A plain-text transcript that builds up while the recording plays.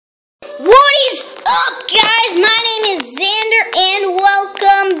is up, guys? My name is Xander, and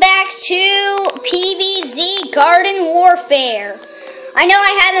welcome back to PvZ Garden Warfare. I know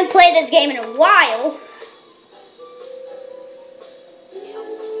I haven't played this game in a while.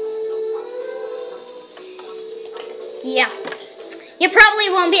 Yeah. You probably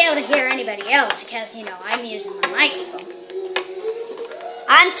won't be able to hear anybody else because, you know, I'm using the microphone.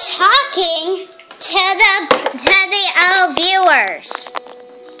 I'm talking to the viewers.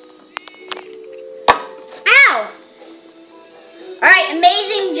 Ow! Alright,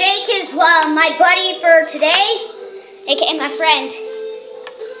 Amazing Jake is my buddy for today, aka my friend.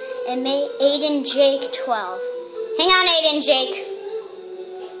 And Aiden Jake 12. Hang on, Aiden Jake.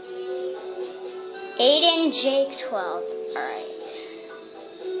 Aiden Jake 12. Alright.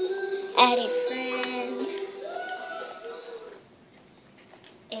 Add a friend.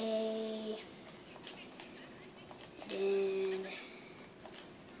 Aiden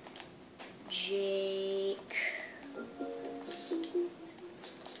Jake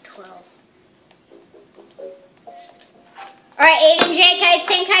 12. Alright, Aiden Jake, I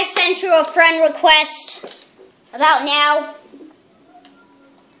think I sent you a friend request about now.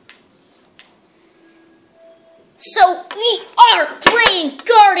 So we are playing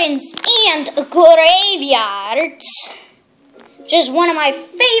Gardens and Graveyards, which is one of my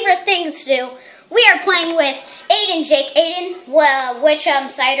favorite things to do. We are playing with Aiden Jake. Aiden, well, which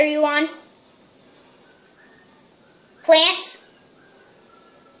side are you on? Plants?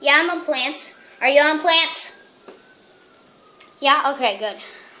 Yeah, I'm on plants. Are you on plants? Yeah, okay, good.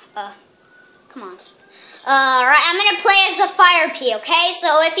 Come on. Alright, I'm gonna play as the Fire Pea, okay?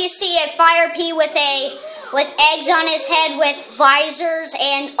 So if you see a Fire Pea with eggs on his head with visors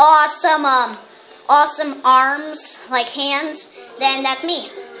and awesome arms, like hands, then that's me.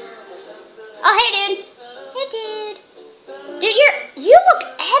 Oh, hey, dude. Hey, dude. Dude, you look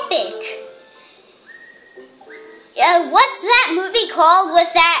epic. What's that movie called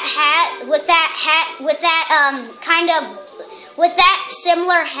with that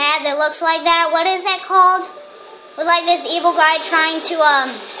similar hat that looks like that? What is that called? With like this evil guy trying to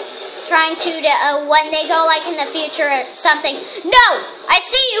when they go like in the future or something. No! I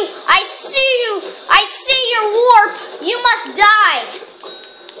see you! I see you! I see your warp! You must die!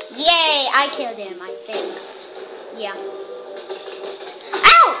 Yay! I killed him, I think. Yeah.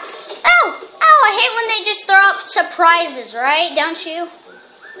 Ow! Ow! Ow! I hate when they just throw up surprises, right? Don't you?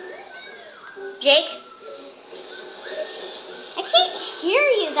 Jake? I can't hear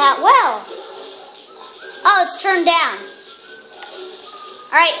you that well. Oh, it's turned down.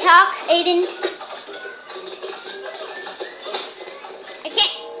 Alright, talk, Aiden. I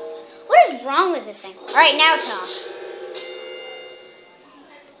can't. What is wrong with this thing? Alright, now talk.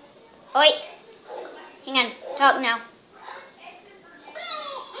 Oh, wait. Hang on. Talk now.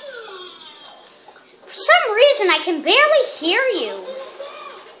 For some reason, I can barely hear you.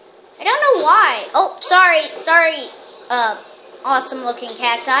 I don't know why. Oh, sorry. Awesome looking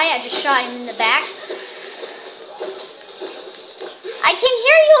cacti. I just shot him in the back. I can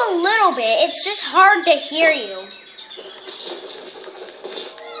hear you a little bit. It's just hard to hear you.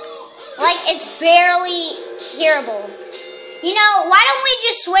 Like, it's barely hearable. You know, why don't we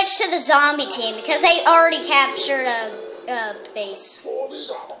just switch to the zombie team? Because they already captured a base.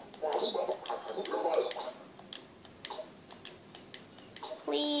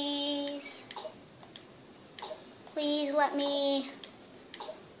 Please. Please let me.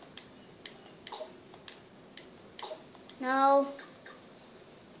 No.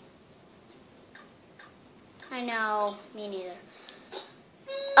 I know. Me neither.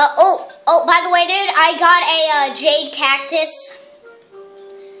 Oh, by the way, dude, I got a jade cactus.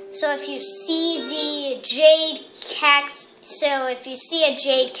 So if you see the jade cactus, if you see a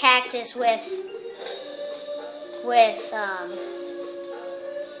jade cactus with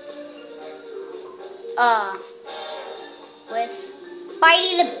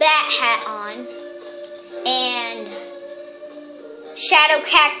Bitey the Bat hat on and shadow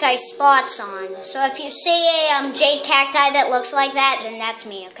cacti spots on. So if you see a jade cacti that looks like that, then that's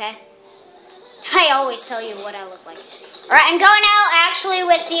me, okay? I always tell you what I look like. Alright, I'm going out actually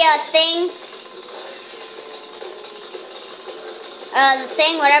with the thing,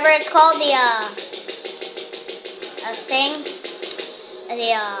 whatever it's called, the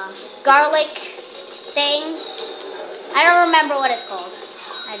garlic thing. I don't remember what it's called.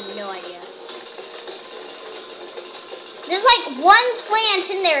 I have no idea. There's like one plant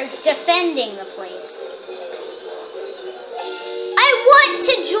in there defending the place. I want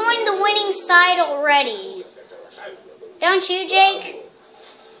to join the winning side already. Don't you, Jake?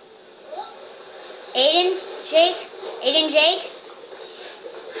 Aiden? Jake? Aiden Jake?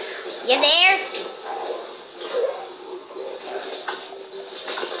 You there?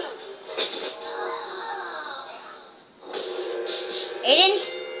 Aiden?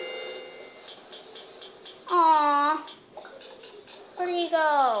 Aww. Where did he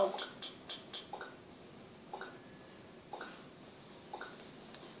go?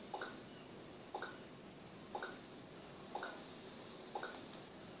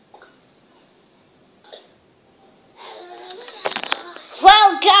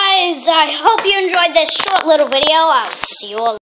 Well, guys, I hope you enjoyed this short little video. I'll see you all.